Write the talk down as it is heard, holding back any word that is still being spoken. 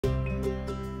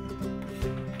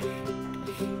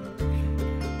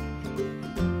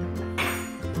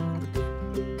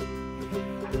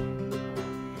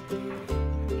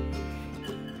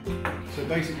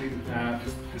basically,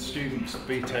 the students'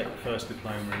 BTEC First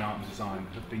Diploma in Art and Design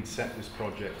have been set this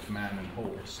project, Man and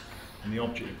Horse, and the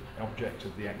object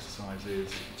of the exercise is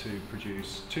to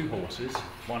produce 2 horses,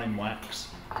 one in wax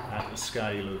at a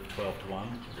scale of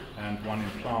 12:1, and one in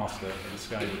plaster at a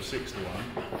scale of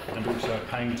 6:1, and also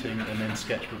painting and then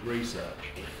sketchbook research.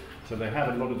 So they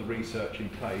have a lot of the research in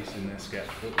place in their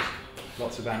sketchbooks,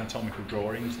 lots of anatomical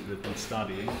drawings that they've been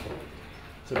studying.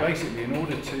 So basically, in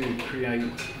order to create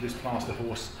this plaster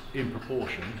horse in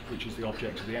proportion, which is the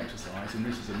object of the exercise, and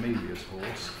this is Amelia's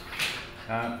horse,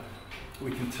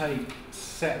 we can take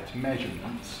set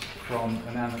measurements from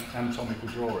an anatomical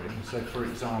drawing. So for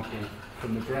example,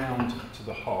 from the ground to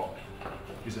the hock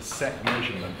is a set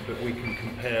measurement that we can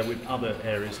compare with other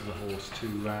areas of the horse to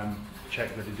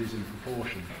check that it is in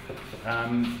proportion.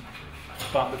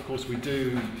 But of course we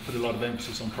do put a lot of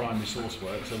emphasis on primary source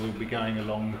work, so we'll be going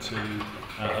along to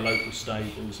a local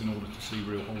stables in order to see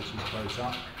real horses close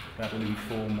up. That will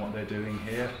inform what they're doing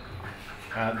here.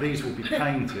 These will be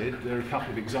painted. There are a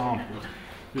couple of examples.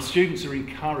 The students are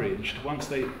encouraged, once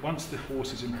the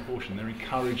horse is in proportion, they're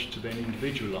encouraged to then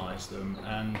individualise them,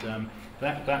 and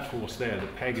that horse there, the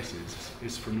Pegasus,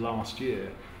 is from last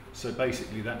year. So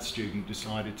basically that student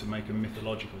decided to make a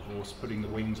mythological horse, putting the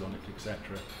wings on it,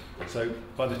 etc. So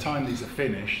by the time these are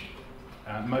finished,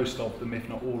 most of them, if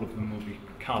not all of them, will be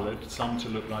coloured, some to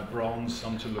look like bronze,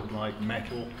 some to look like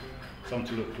metal, some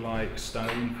to look like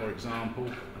stone, for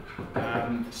example.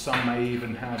 Some may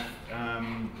even have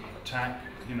tack,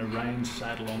 reins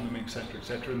saddle on them, etc.,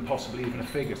 etc., and possibly even a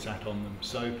figure sat on them.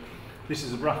 So this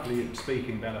is roughly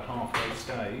speaking about a halfway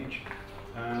stage.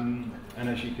 And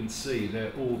as you can see,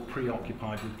 they're all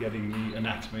preoccupied with getting the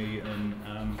anatomy and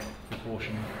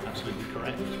proportion absolutely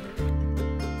correct.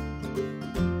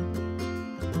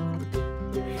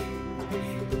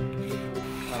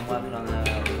 I'm working on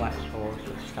a wax horse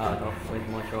which started off with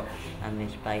more drops and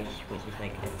this base which is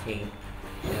like a T,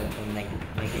 so can make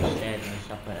it sturdy and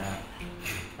stuff like that.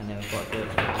 And then we've got to do it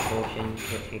to proportions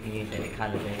which you can use it with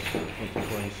calibers, which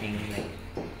you've already seen, like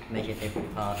measure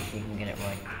different parts so you can get it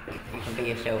right. You can be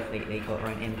yourself, you've got your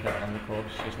own input on the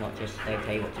course. It's not just they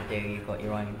tell you what to do, you've got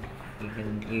your own, you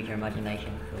can use your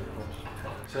imagination for the course.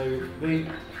 So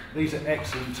these are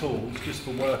excellent tools just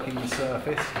for working the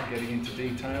surface and getting into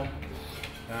detail.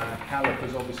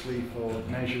 Calipers obviously for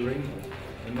measuring,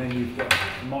 and then you've got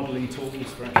modelling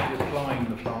tools for actually applying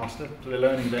the plaster. So they're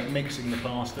learning about mixing the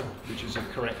plaster, which is a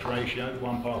correct ratio,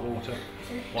 1 part water,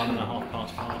 1.5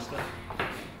 parts plaster.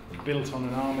 Built on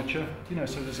an armature,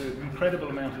 so there's an incredible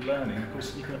amount of learning. Of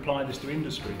course, you can apply this to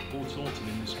industry, all sorts of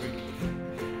industry.